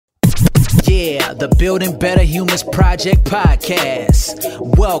Yeah, the Building Better Humans Project podcast.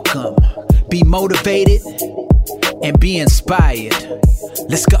 Welcome. Be motivated and be inspired.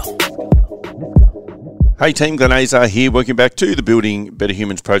 Let's go. Hey team, Glenn Azar here. Welcome back to the Building Better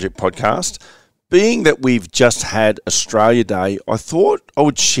Humans Project podcast. Being that we've just had Australia Day, I thought I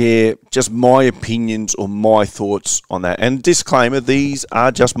would share just my opinions or my thoughts on that. And disclaimer, these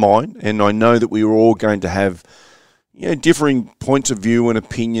are just mine, and I know that we are all going to have differing points of view and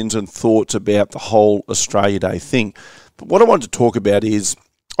opinions and thoughts about the whole Australia Day thing. But what I want to talk about is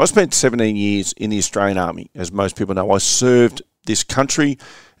I spent 17 years in the Australian Army, as most people know. I served this country,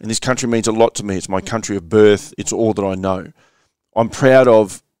 and this country means a lot to me. It's my country of birth. It's all that I know. I'm proud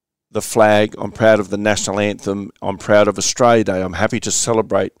of the flag. I'm proud of the national anthem. I'm proud of Australia Day. I'm happy to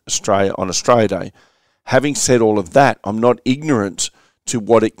celebrate Australia on Australia Day. Having said all of that, I'm not ignorant to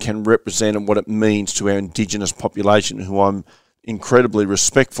what it can represent and what it means to our Indigenous population, who I'm incredibly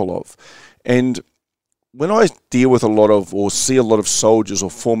respectful of. And when I deal with a lot of, or see a lot of soldiers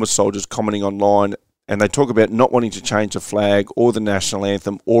or former soldiers commenting online, and they talk about not wanting to change the flag or the national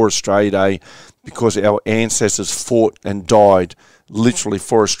anthem or Australia Day because our ancestors fought and died literally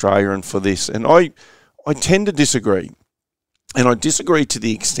for Australia and for this. And I tend to disagree. And I disagree to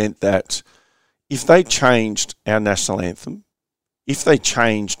the extent that if they changed our national anthem, if they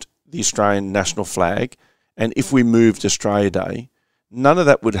changed the Australian national flag, and if we moved Australia Day, none of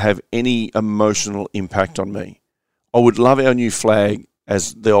that would have any emotional impact on me. I would love our new flag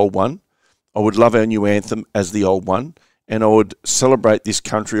as the old one. I would love our new anthem as the old one. And I would celebrate this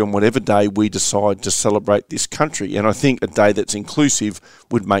country on whatever day we decide to celebrate this country. And I think a day that's inclusive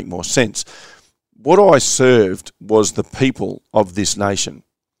would make more sense. What I served was the people of this nation,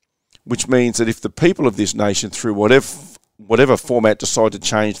 which means that if the people of this nation, through whatever format, decide to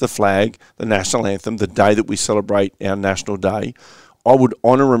change the flag, the national anthem, the day that we celebrate our national day, I would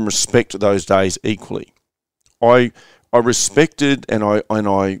honour and respect those days equally. I respected and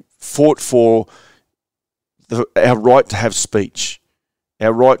I fought for our right to have speech,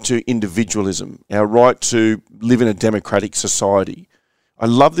 our right to individualism, our right to live in a democratic society. I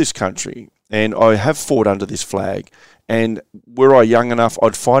love this country, and I have fought under this flag. And were I young enough,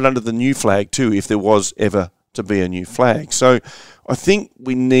 I'd fight under the new flag too, if there was ever to be a new flag. So I think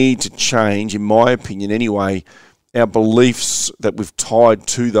we need to change, in my opinion anyway, our beliefs that we've tied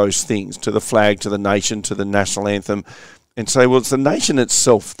to those things, to the flag, to the nation, to the national anthem, and say, well, it's the nation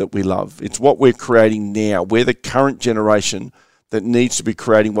itself that we love. It's what we're creating now. We're the current generation that needs to be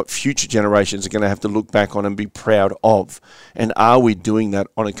creating what future generations are going to have to look back on and be proud of. And are we doing that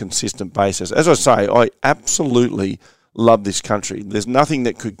on a consistent basis? As I say, I absolutely love this country. There's nothing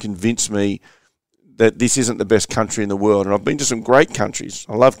that could convince me that this isn't the best country in the world. And I've been to some great countries.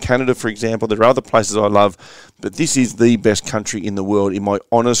 I love Canada, for example. There are other places I love, but this is the best country in the world, in my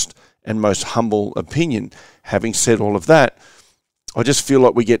honest and most humble opinion. Having said all of that, I just feel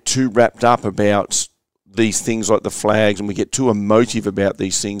like we get too wrapped up about these things like the flags, and we get too emotive about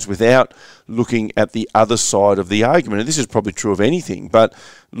these things without looking at the other side of the argument. And this is probably true of anything, but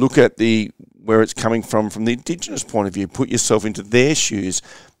look at where it's coming from the Indigenous point of view. Put yourself into their shoes.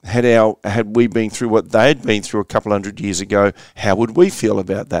 Had we been through what they had been through a couple hundred years ago, how would we feel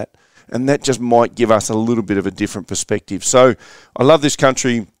about that? And that just might give us a little bit of a different perspective. So I love this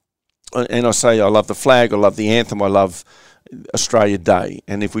country, and I say I love the flag, I love the anthem, I love Australia Day.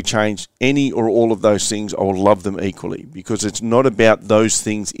 And if we change any or all of those things, I will love them equally, because it's not about those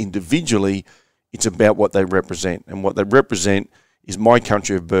things individually, it's about what they represent. And what they represent is my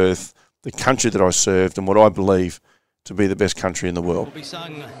country of birth, the country that I served, and what I believe to be the best country in the world. Will be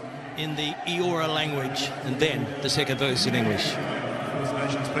sung in the Eora language, and then the second verse in English. First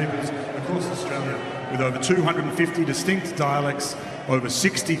Nations peoples across Australia, with over 250 distinct dialects, over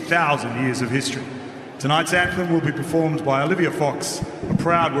 60,000 years of history. Tonight's anthem will be performed by Olivia Fox, a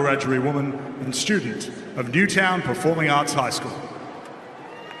proud Wiradjuri woman and student of Newtown Performing Arts High School.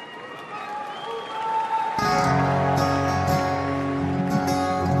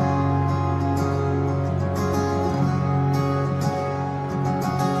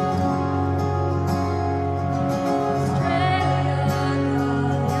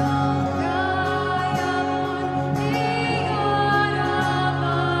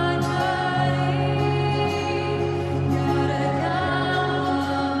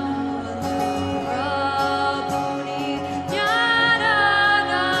 Yeah.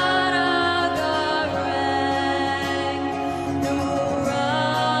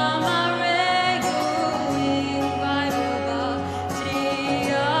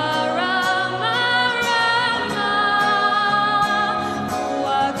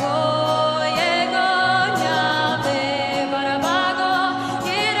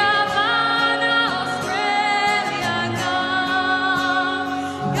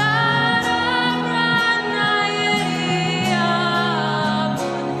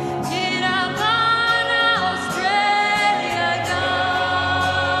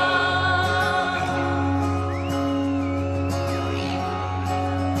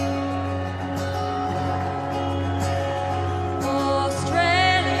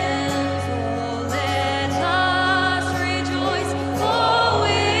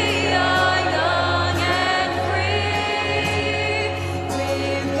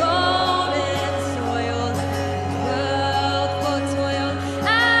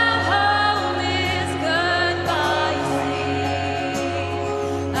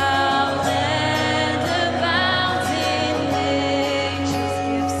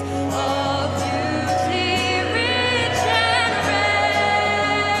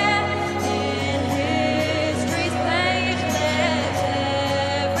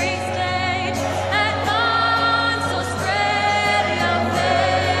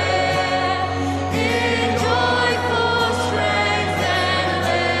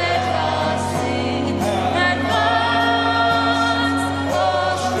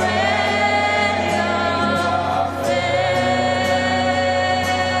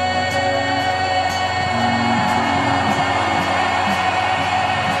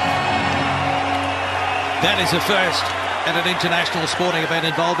 That is a first at an international sporting event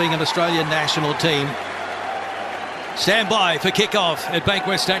involving an Australian national team. Stand by for kickoff at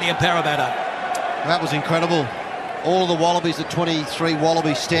Bankwest Stadium, Parramatta. That was incredible. All of the Wallabies, the 23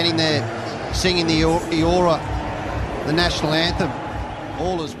 Wallabies standing there singing the Eora, the national anthem,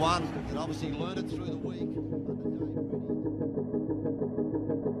 all as one. And obviously learned it through the week.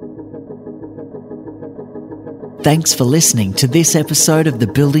 Thanks for listening to this episode of the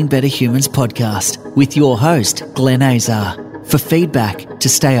Building Better Humans podcast with your host, Glenn Azar. For feedback, to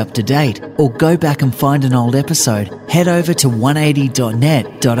stay up to date, or go back and find an old episode, head over to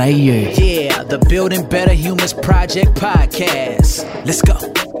 180.net.au. Yeah, the Building Better Humans Project podcast. Let's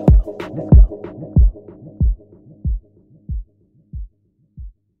go.